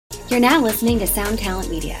You're now listening to Sound Talent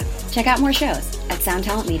Media. Check out more shows at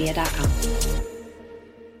soundtalentmedia.com.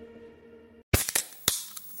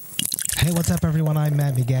 Hey, what's up, everyone? I'm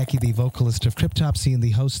Matt Migaki, the vocalist of Cryptopsy and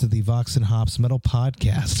the host of the Vox and Hops Metal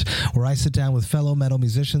Podcast, where I sit down with fellow metal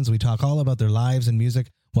musicians. We talk all about their lives and music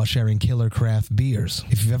while sharing killer craft beers.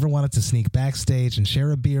 If you've ever wanted to sneak backstage and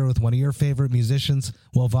share a beer with one of your favorite musicians,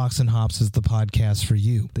 well, Vox and Hops is the podcast for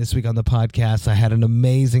you. This week on the podcast, I had an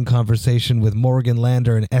amazing conversation with Morgan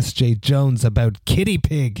Lander and S.J. Jones about Kitty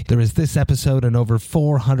Pig. There is this episode and over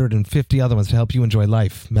 450 other ones to help you enjoy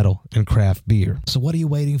life, metal, and craft beer. So what are you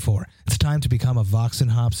waiting for? It's time to become a Vox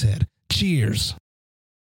and Hops head. Cheers!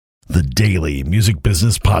 The Daily Music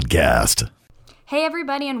Business Podcast. Hey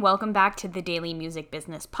everybody, and welcome back to the Daily Music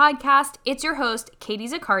Business Podcast. It's your host, Katie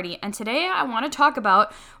Zaccardi, and today I want to talk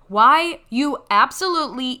about why you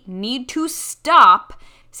absolutely need to stop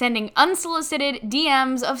sending unsolicited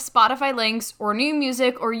DMs of Spotify links or new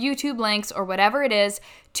music or YouTube links or whatever it is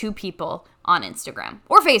to people on Instagram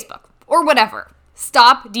or Facebook or whatever.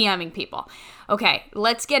 Stop DMing people. Okay,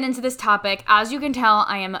 let's get into this topic. As you can tell,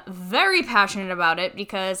 I am very passionate about it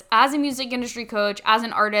because as a music industry coach, as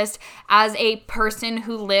an artist, as a person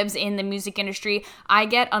who lives in the music industry, I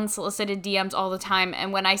get unsolicited DMs all the time.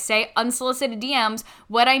 And when I say unsolicited DMs,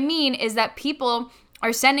 what I mean is that people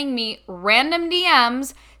are sending me random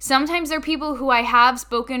DMs. Sometimes they're people who I have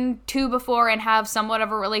spoken to before and have somewhat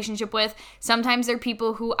of a relationship with. Sometimes they're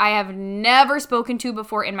people who I have never spoken to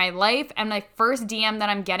before in my life. And my first DM that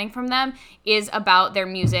I'm getting from them is about their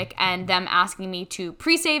music and them asking me to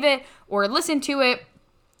pre-save it or listen to it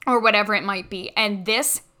or whatever it might be. And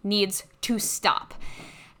this needs to stop.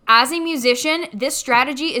 As a musician, this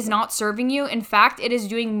strategy is not serving you. In fact, it is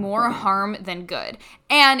doing more harm than good.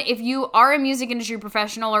 And if you are a music industry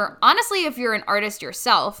professional, or honestly, if you're an artist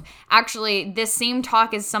yourself, actually, this same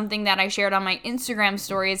talk is something that I shared on my Instagram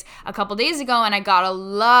stories a couple days ago, and I got a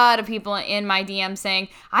lot of people in my DM saying,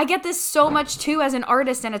 I get this so much too as an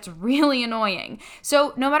artist, and it's really annoying.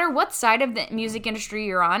 So no matter what side of the music industry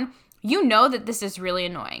you're on, you know that this is really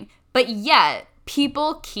annoying. But yet,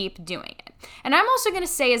 people keep doing it. And I'm also going to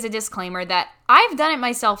say as a disclaimer that I've done it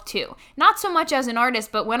myself too. Not so much as an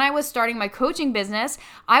artist, but when I was starting my coaching business,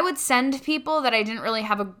 I would send people that I didn't really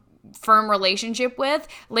have a firm relationship with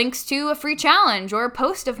links to a free challenge or a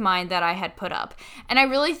post of mine that I had put up. And I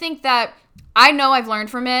really think that I know I've learned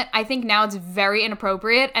from it. I think now it's very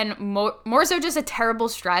inappropriate and more so just a terrible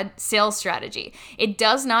sales strategy. It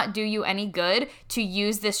does not do you any good to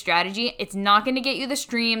use this strategy. It's not going to get you the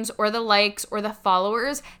streams or the likes or the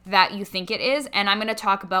followers that you think it is. And I'm going to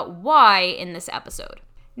talk about why in this episode.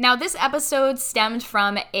 Now, this episode stemmed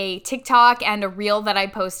from a TikTok and a reel that I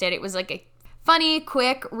posted. It was like a funny,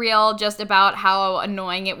 quick reel just about how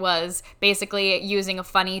annoying it was, basically using a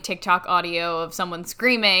funny TikTok audio of someone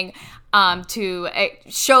screaming to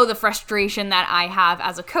show the frustration that I have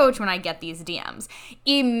as a coach when I get these DMs.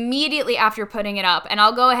 Immediately after putting it up, and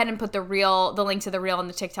I'll go ahead and put the link to the reel and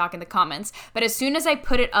the TikTok in the comments, but as soon as I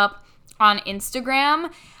put it up on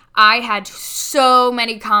Instagram, I had so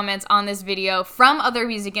many comments on this video from other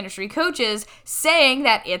music industry coaches saying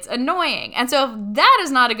that it's annoying. And so if that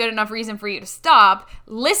is not a good enough reason for you to stop,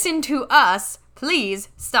 listen to us, please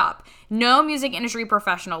stop. No music industry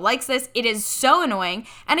professional likes this. It is so annoying.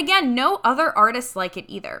 And again, no other artists like it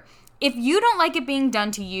either. If you don't like it being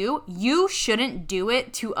done to you, you shouldn't do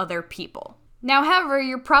it to other people. Now, however,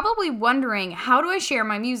 you're probably wondering, how do I share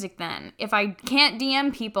my music then? If I can't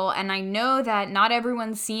DM people and I know that not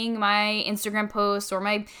everyone's seeing my Instagram posts or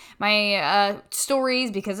my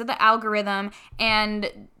stories because of the algorithm,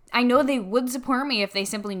 and I know they would support me if they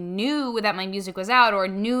simply knew that my music was out or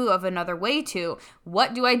knew of another way to.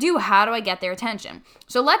 What do I do? How do I get their attention?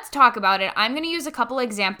 So let's talk about it. I'm going to use a couple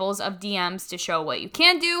examples of DMs to show what you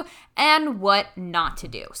can do and what not to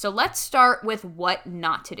do. So let's start with what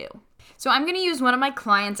not to do. So I'm going to use one of my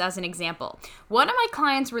clients as an example. One of my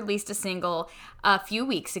clients released a single a few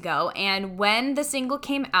weeks ago, and when the single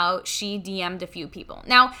came out, she DM'd a few people.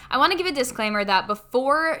 Now, I want to give a disclaimer that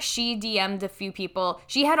before she DM'd a few people,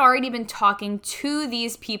 she had already been talking to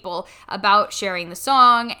these people about sharing the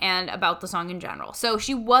song and about the song in general. So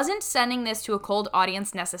she wasn't sending this to a cold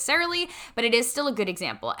audience necessarily, but it is still a good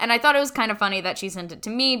example. And I thought it was kind of funny that she sent it to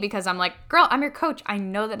me because I'm like, girl, I'm your coach. I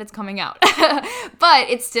know that it's coming out. But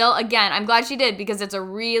it's still, again, I'm glad she did because it's a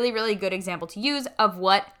really, really good example to use of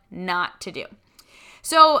what not to do.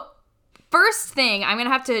 So First thing, I'm going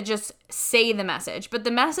to have to just say the message, but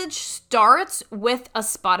the message starts with a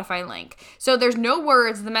Spotify link. So there's no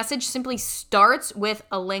words. The message simply starts with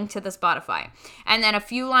a link to the Spotify. And then a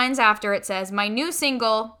few lines after it says, my new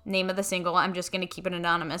single, name of the single, I'm just going to keep it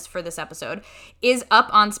anonymous for this episode, is up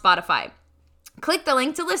on Spotify. Click the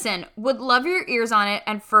link to listen. Would love your ears on it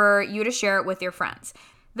and for you to share it with your friends.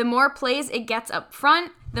 The more plays it gets up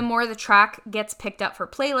front, the more the track gets picked up for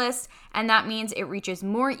playlists, and that means it reaches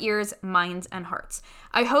more ears, minds, and hearts.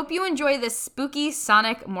 I hope you enjoy this spooky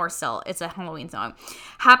sonic morsel. It's a Halloween song.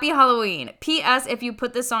 Happy Halloween. P.S. If you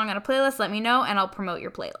put this song on a playlist, let me know, and I'll promote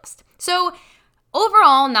your playlist. So,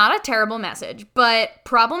 overall, not a terrible message, but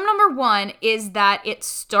problem number one is that it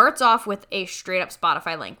starts off with a straight up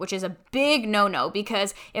Spotify link, which is a big no-no,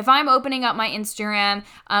 because if I'm opening up my Instagram,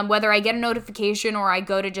 whether I get a notification or I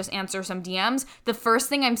go to just answer some DMs, the first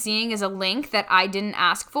thing I'm seeing is a link that I didn't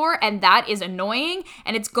ask for, and that is annoying,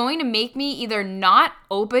 and it's going to make me either not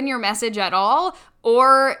open your message at all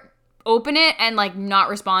or open it and not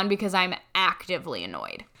respond because I'm actively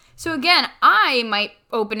annoyed. So again, I might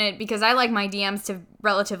open it because I like my DMs to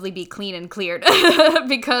relatively be clean and cleared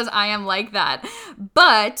because I am like that.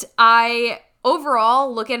 But I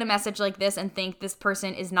overall look at a message like this and think this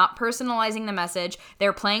person is not personalizing the message.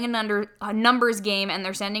 They're playing a numbers game and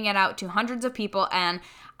they're sending it out to hundreds of people, and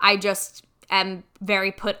I just am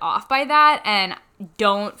very put off by that and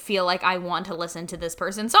don't feel like I want to listen to this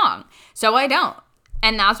person's song. So I don't.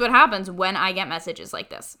 And that's what happens when I get messages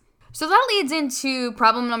like this. So that leads into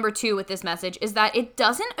problem number two with this message, is that it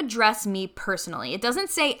doesn't address me personally. It doesn't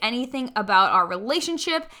say anything about our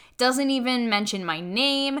relationship, doesn't even mention my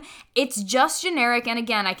name. It's just generic, and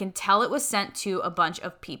again, I can tell it was sent to a bunch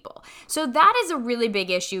of people. So that is a really big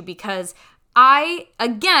issue because I,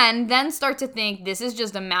 again, then start to think this is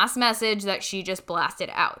just a mass message that she just blasted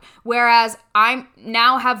out. Whereas I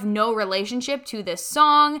now have no relationship to this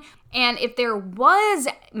song. And if there was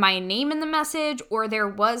my name in the message, or there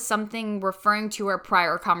was something referring to our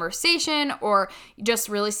prior conversation, or just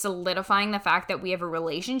really solidifying the fact that we have a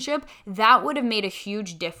relationship, that would have made a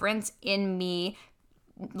huge difference in me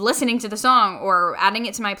listening to the song or adding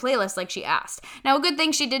it to my playlist like she asked. Now, a good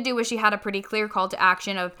thing she did do was she had a pretty clear call to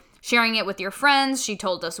action of sharing it with your friends. She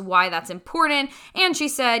told us why that's important, and she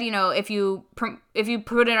said, if you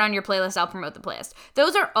put it on your playlist, I'll promote the playlist.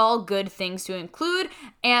 Those are all good things to include,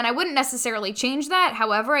 and I wouldn't necessarily change that.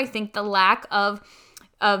 However, I think the lack of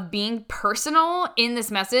being personal in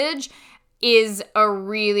this message is a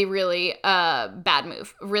really, really bad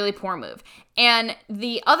move, really poor move. And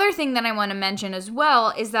the other thing that I want to mention as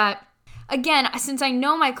well is that, again, since I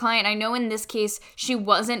know my client, I know in this case she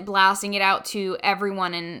wasn't blasting it out to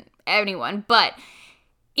everyone and anyone, but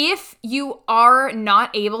if you are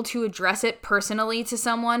not able to address it personally to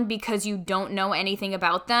someone because you don't know anything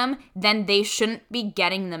about them, then they shouldn't be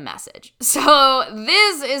getting the message. So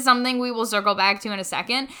this is something we will circle back to in a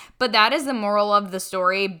second, but that is the moral of the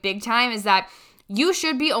story big time, is that you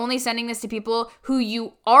should be only sending this to people who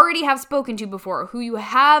you already have spoken to before, who you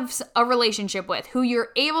have a relationship with, who you're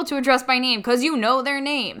able to address by name because you know their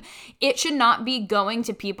name. It should not be going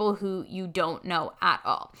to people who you don't know at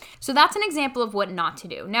all. So that's an example of what not to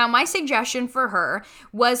do. Now, my suggestion for her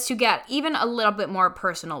was to get even a little bit more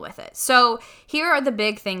personal with it. So here are the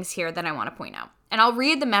big things here that I want to point out. And I'll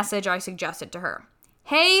read the message I suggested to her.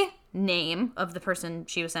 Hey, name of the person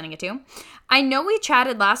she was sending it to. I know we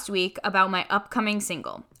chatted last week about my upcoming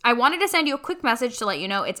single. I wanted to send you a quick message to let you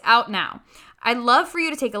know it's out now. I'd love for you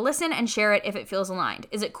to take a listen and share it if it feels aligned.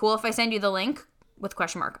 Is it cool if I send you the link? With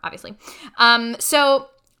question mark, obviously. So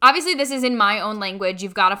obviously this is in my own language.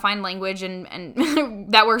 You've got to find language and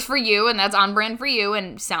that works for you and that's on brand for you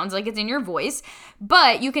and sounds like it's in your voice.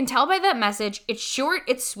 But you can tell by that message, it's short,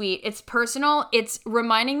 it's sweet, it's personal, it's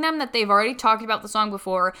reminding them that they've already talked about the song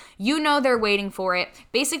before. You know they're waiting for it.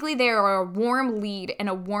 Basically, they are a warm lead and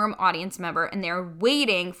a warm audience member, and they're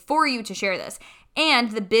waiting for you to share this.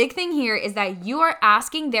 And the big thing here is that you are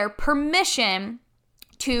asking their permission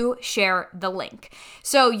to share the link.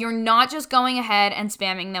 So you're not just going ahead and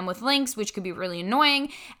spamming them with links, which could be really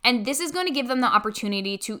annoying. And this is going to give them the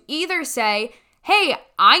opportunity to either say, hey,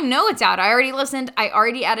 I know it's out. I already listened. I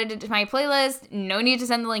already added it to my playlist. No need to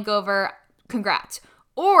send the link over. Congrats.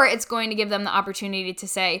 Or it's going to give them the opportunity to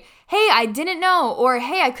say, hey, I didn't know, or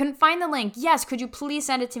hey, I couldn't find the link. Yes, could you please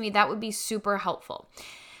send it to me? That would be super helpful.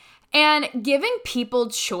 And giving people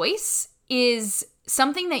choice is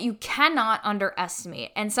something that you cannot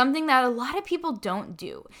underestimate and something that a lot of people don't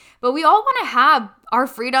do. But we all want to have our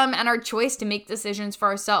freedom and our choice to make decisions for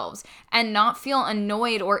ourselves and not feel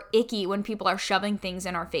annoyed or icky when people are shoving things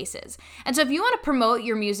in our faces. And so if you want to promote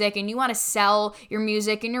your music and you want to sell your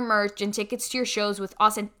music and your merch and tickets to your shows with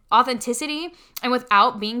authenticity and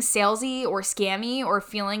without being salesy or scammy or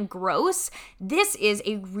feeling gross, this is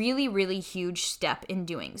a really, really huge step in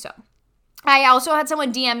doing so. I also had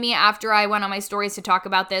someone DM me after I went on my stories to talk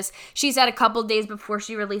about this. She said a couple days before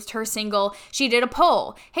she released her single, she did a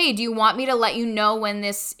poll. Hey, do you want me to let you know when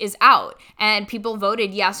this is out? And people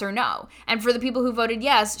voted yes or no. And for the people who voted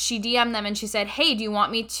yes, she DM'd them and she said, hey, do you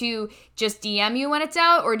want me to just DM you when it's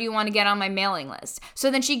out, or do you want to get on my mailing list?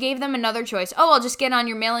 So then she gave them another choice. Oh, I'll just get on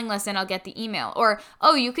your mailing list and I'll get the email. Or,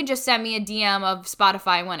 oh, you can just send me a DM of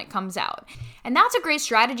Spotify when it comes out. And that's a great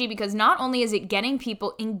strategy because not only is it getting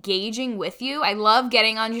people engaging with you, I love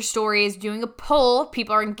getting on your stories, doing a poll,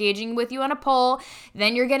 people are engaging with you on a poll,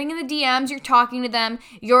 then you're getting in the DMs, you're talking to them,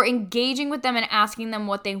 you're engaging with them and asking them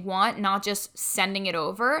what they want, not just sending it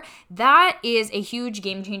over. That is a huge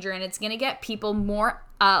game changer, and it's going to get people more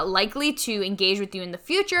likely to engage with you in the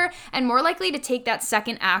future and more likely to take that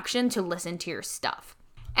second action to listen to your stuff.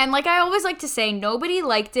 And like I always like to say, nobody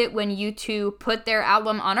liked it when U2 put their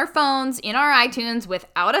album on our phones, in our iTunes,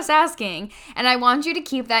 without us asking. And I want you to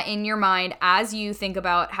keep that in your mind as you think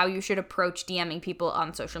about how you should approach DMing people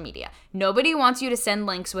on social media. Nobody wants you to send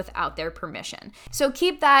links without their permission. So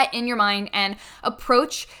keep that in your mind and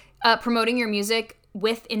approach promoting your music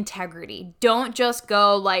with integrity. Don't just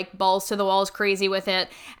go like balls to the walls crazy with it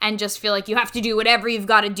and just feel like you have to do whatever you've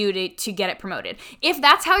got to do to get it promoted. If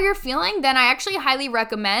that's how you're feeling, then I actually highly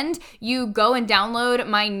recommend you go and download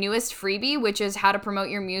my newest freebie, which is how to promote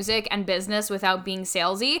your music and business without being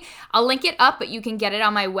salesy. I'll link it up, but you can get it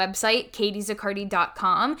on my website,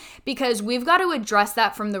 katiezaccardi.com, because we've got to address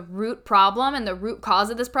that from the root problem and the root cause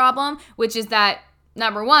of this problem, which is that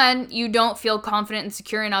number one, you don't feel confident and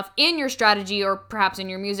secure enough in your strategy or perhaps in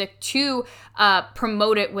your music to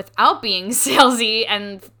promote it without being salesy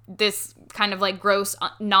and this kind of like gross,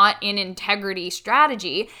 not in integrity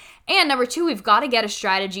strategy. And number two, we've got to get a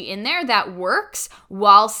strategy in there that works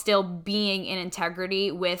while still being in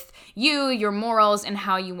integrity with you, your morals, and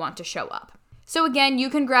how you want to show up. So again, you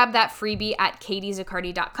can grab that freebie at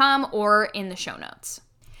katiezaccardi.com or in the show notes.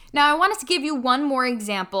 Now, I wanted to give you one more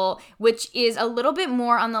example, which is a little bit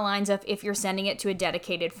more on the lines of if you're sending it to a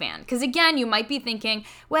dedicated fan. Because again, you might be thinking,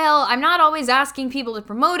 well, I'm not always asking people to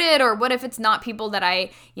promote it, or what if it's not people that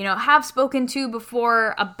I, have spoken to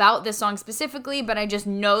before about this song specifically, but I just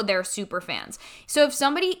know they're super fans. So if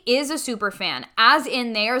somebody is a super fan, as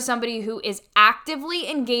in they are somebody who is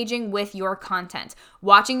actively engaging with your content,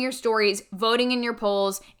 watching your stories, voting in your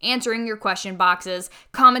polls, answering your question boxes,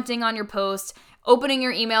 commenting on your posts, opening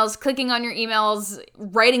your emails, clicking on your emails,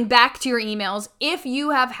 writing back to your emails. If you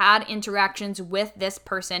have had interactions with this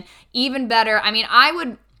person, even better. I mean, I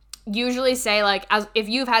would usually say if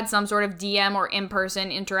you've had some sort of DM or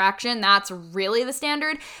in-person interaction, that's really the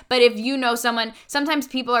standard. But if you know someone, sometimes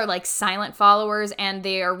people are like silent followers and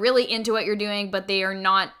they are really into what you're doing, but they are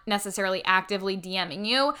not necessarily actively DMing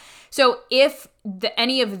you. So if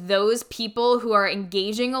any of those people who are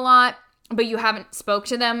engaging a lot, but you haven't spoke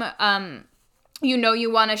to them,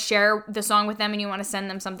 you want to share the song with them and you want to send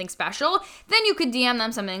them something special, then you could DM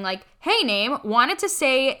them something like, hey, name, wanted to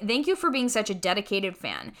say thank you for being such a dedicated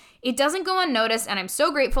fan. It doesn't go unnoticed and I'm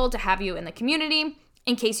so grateful to have you in the community.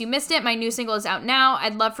 In case you missed it, my new single is out now.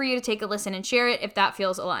 I'd love for you to take a listen and share it if that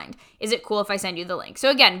feels aligned. Is it cool if I send you the link? So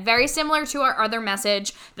again, very similar to our other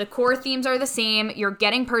message. The core themes are the same. You're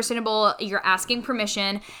getting personable, you're asking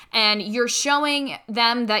permission, and you're showing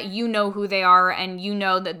them that you know who they are and you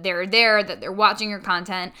know that they're there, that they're watching your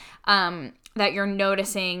content, that you're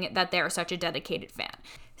noticing that they're such a dedicated fan.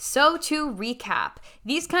 So to recap,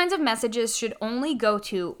 these kinds of messages should only go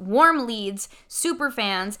to warm leads, super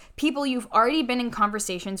fans, people you've already been in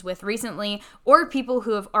conversations with recently, or people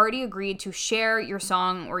who have already agreed to share your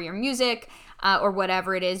song or your music or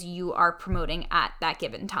whatever it is you are promoting at that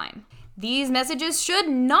given time. These messages should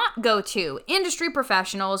not go to industry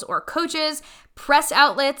professionals or coaches, press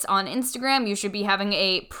outlets on Instagram. You should be having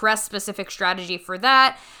a press-specific strategy for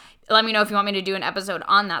that. Let me know if you want me to do an episode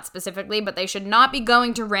on that specifically, but they should not be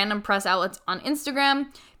going to random press outlets on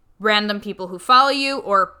Instagram, random people who follow you,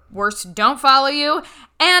 or worse, don't follow you,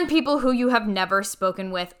 and people who you have never spoken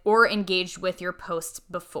with or engaged with your posts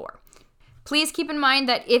before. Please keep in mind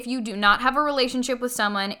that if you do not have a relationship with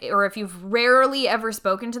someone, or if you've rarely ever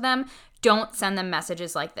spoken to them, don't send them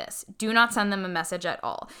messages like this. Do not send them a message at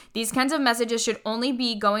all. These kinds of messages should only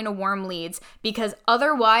be going to warm leads, because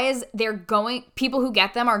otherwise people who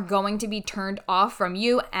get them are going to be turned off from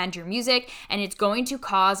you and your music, and it's going to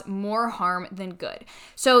cause more harm than good.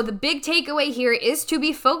 So the big takeaway here is to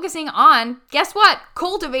be focusing on, guess what?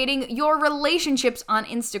 Cultivating your relationships on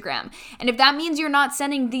Instagram. And if that means you're not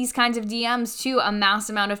sending these kinds of DMs to a mass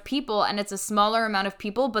amount of people and it's a smaller amount of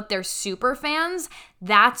people, but they're super fans,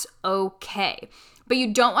 that's okay. But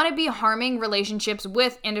you don't want to be harming relationships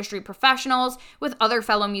with industry professionals, with other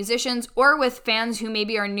fellow musicians, or with fans who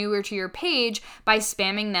maybe are newer to your page by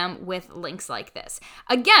spamming them with links like this.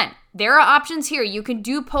 Again, there are options here. You can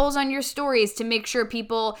do polls on your stories to make sure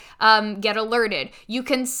people get alerted. You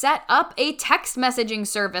can set up a text messaging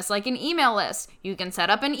service like an email list. You can set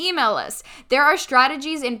up an email list. There are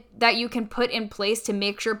strategies that you can put in place to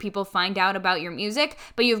make sure people find out about your music,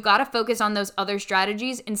 but you've got to focus on those other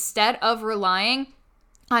strategies instead of relying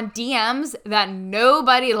on DMs that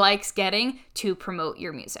nobody likes getting to promote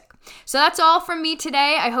your music. So that's all from me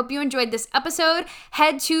today. I hope you enjoyed this episode.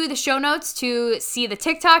 Head to the show notes to see the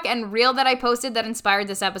TikTok and reel that I posted that inspired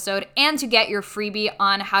this episode, and to get your freebie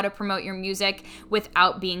on how to promote your music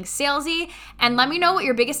without being salesy. And let me know what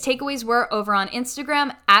your biggest takeaways were over on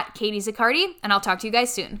Instagram at Katie Zaccardi, and I'll talk to you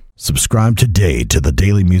guys soon. Subscribe today to the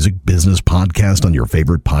Daily Music Business Podcast on your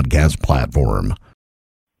favorite podcast platform.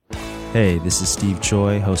 Hey, this is Steve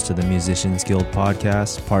Choi, host of the Musicians Guild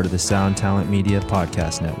podcast, part of the Sound Talent Media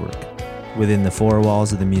podcast network. Within the four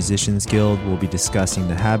walls of the Musicians Guild, we'll be discussing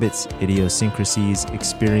the habits, idiosyncrasies,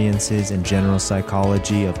 experiences, and general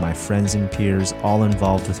psychology of my friends and peers, all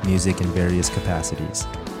involved with music in various capacities.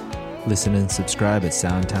 Listen and subscribe at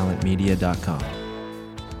soundtalentmedia.com.